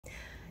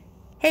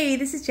Hey,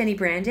 this is Jenny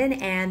Brandon,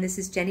 and this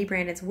is Jenny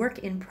Brandon's Work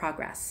in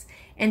Progress.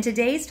 And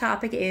today's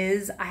topic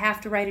is, I have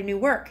to write a new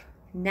work.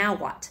 Now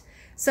what?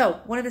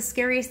 So one of the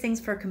scariest things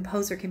for a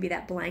composer can be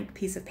that blank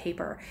piece of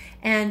paper.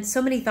 And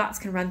so many thoughts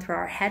can run through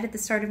our head at the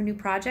start of a new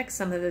project.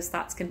 Some of those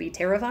thoughts can be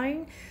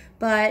terrifying,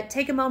 but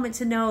take a moment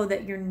to know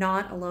that you're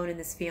not alone in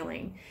this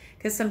feeling.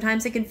 Because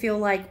sometimes it can feel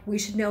like we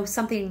should know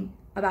something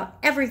about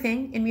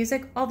everything in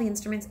music, all the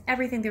instruments,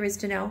 everything there is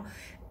to know.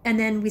 And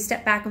then we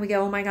step back and we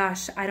go, oh my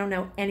gosh, I don't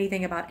know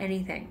anything about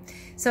anything.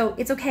 So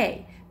it's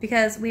okay,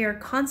 because we are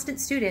constant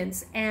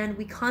students and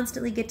we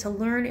constantly get to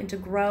learn and to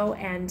grow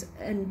and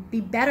be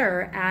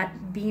better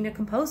at being a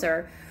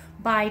composer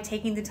by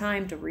taking the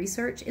time to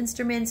research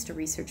instruments, to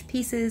research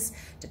pieces,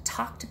 to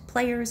talk to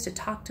players, to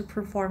talk to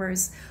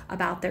performers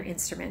about their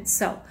instruments.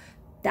 So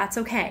that's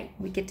okay.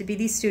 We get to be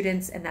these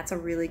students, and that's a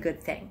really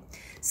good thing.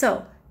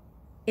 So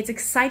it's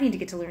exciting to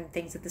get to learn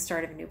things at the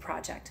start of a new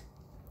project.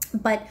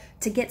 But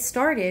to get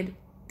started,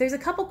 there's a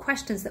couple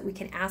questions that we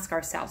can ask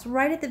ourselves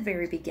right at the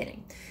very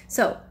beginning.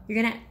 So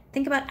you're going to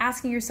think about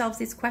asking yourselves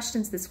these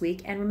questions this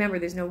week. And remember,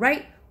 there's no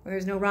right or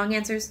there's no wrong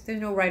answers.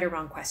 There's no right or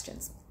wrong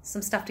questions.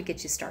 Some stuff to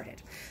get you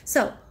started.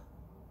 So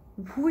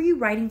who are you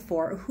writing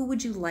for, or who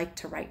would you like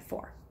to write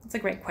for? That's a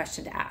great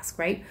question to ask,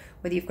 right?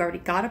 Whether you've already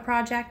got a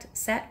project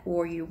set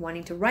or you're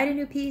wanting to write a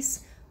new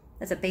piece,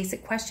 that's a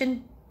basic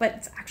question, but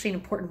it's actually an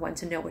important one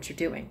to know what you're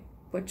doing.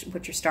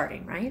 What you're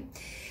starting, right?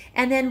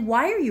 And then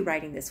why are you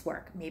writing this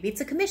work? Maybe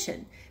it's a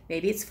commission.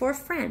 Maybe it's for a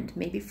friend.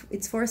 Maybe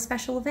it's for a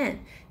special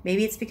event.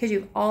 Maybe it's because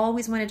you've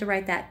always wanted to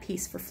write that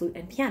piece for flute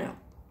and piano.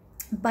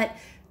 But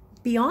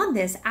beyond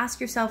this, ask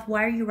yourself,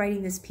 why are you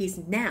writing this piece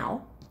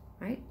now?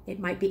 Right? It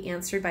might be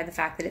answered by the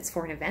fact that it's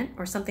for an event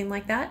or something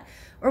like that.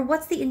 Or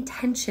what's the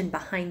intention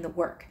behind the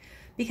work?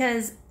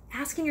 Because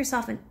asking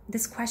yourself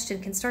this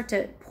question can start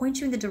to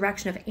point you in the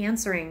direction of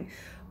answering,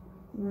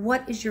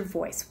 what is your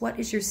voice? What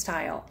is your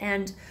style?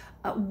 And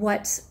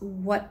what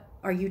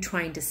are you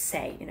trying to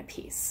say in a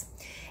piece?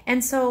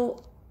 And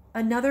so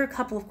another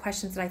couple of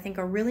questions that I think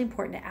are really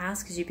important to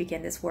ask as you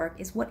begin this work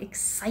is, what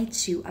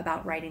excites you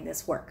about writing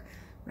this work,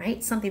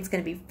 right? Something's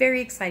going to be very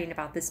exciting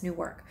about this new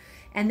work.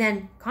 And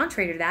then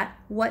contrary to that,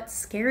 what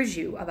scares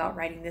you about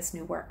writing this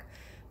new work?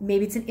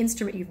 Maybe it's an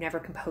instrument you've never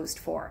composed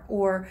for,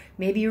 or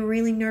maybe you're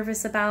really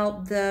nervous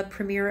about the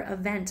premiere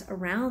event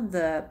around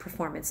the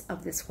performance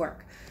of this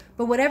work.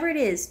 But whatever it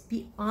is,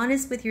 be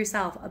honest with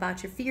yourself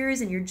about your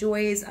fears and your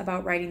joys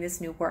about writing this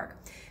new work.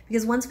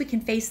 Because once we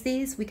can face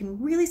these, we can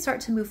really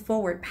start to move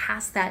forward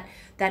past that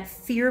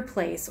fear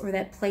place or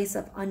that place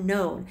of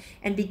unknown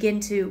and begin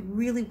to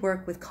really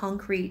work with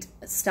concrete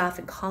stuff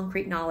and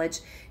concrete knowledge,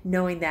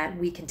 knowing that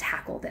we can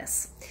tackle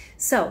this.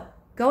 So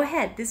go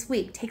ahead this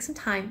week, take some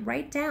time,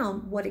 write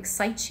down what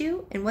excites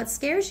you and what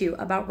scares you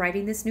about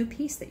writing this new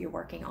piece that you're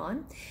working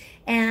on.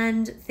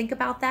 And think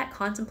about that,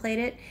 contemplate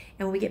it.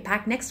 And when we get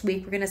back next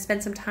week, we're going to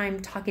spend some time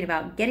talking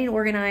about getting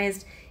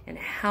organized and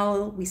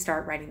how we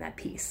start writing that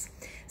piece.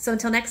 So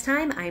until next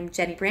time, I'm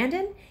Jenny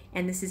Brandon,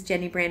 and this is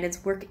Jenny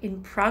Brandon's Work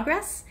in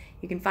Progress.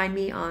 You can find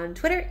me on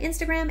Twitter,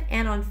 Instagram,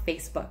 and on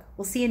Facebook.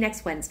 We'll see you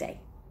next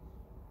Wednesday.